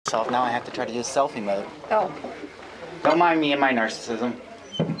myself. Now I have to try to use selfie mode. Oh. Don't mind me and my narcissism.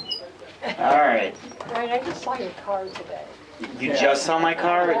 All right. Right, I just saw your car today. You just saw my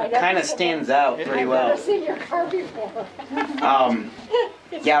car? It kind of stands out pretty well. I've never seen your car before.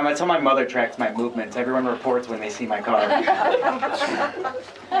 Yeah, that's how my mother tracks my movements. Everyone reports when they see my car.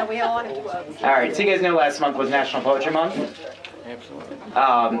 Yeah, we all want to do it. All right, so you guys know last month was National Poetry Month? Absolutely.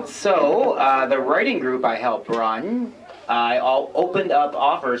 The writing group I helped run, I opened up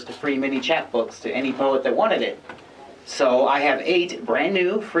offers to free mini chapbooks to any poet that wanted it. So I have 8 brand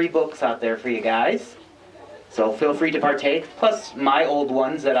new free books out there for you guys. So feel free to partake, plus my old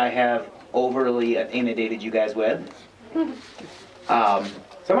ones that I have overly inundated you guys with. So I'm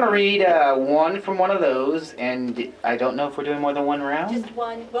going to read one from one of those, and I don't know if we're doing more than one round? Just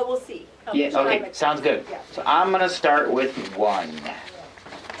one, but we'll see. Yeah, okay, sounds good. So I'm going to start with one.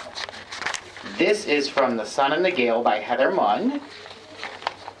 This is from The Sun and the Gale by Heather Munn,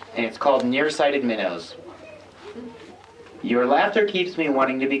 and it's called Nearsighted Minnows. Your laughter keeps me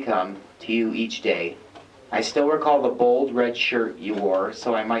wanting to become to you each day. I still recall the bold red shirt you wore,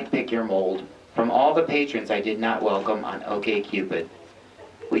 so I might pick your mold from all the patrons I did not welcome on OkCupid.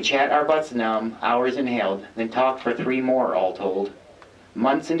 We chat our butts numb, hours inhaled, then talk for 3 more all told.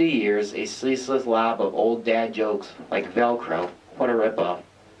 Months into years, a ceaseless lob of old dad jokes like Velcro. What a ripoff.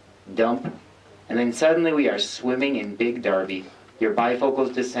 Dump. And then suddenly we are swimming in Big Darby, your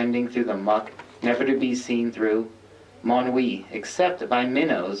bifocals descending through the muck, never to be seen through. Mon oui, except by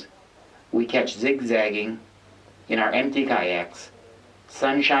minnows, we catch zigzagging in our empty kayaks.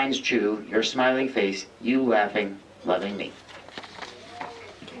 Sun shines true, your smiling face, you laughing, loving me.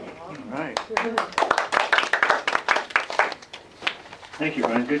 All right. Thank you,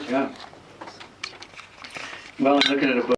 Ryan. Good job. Well, I'm looking at a book.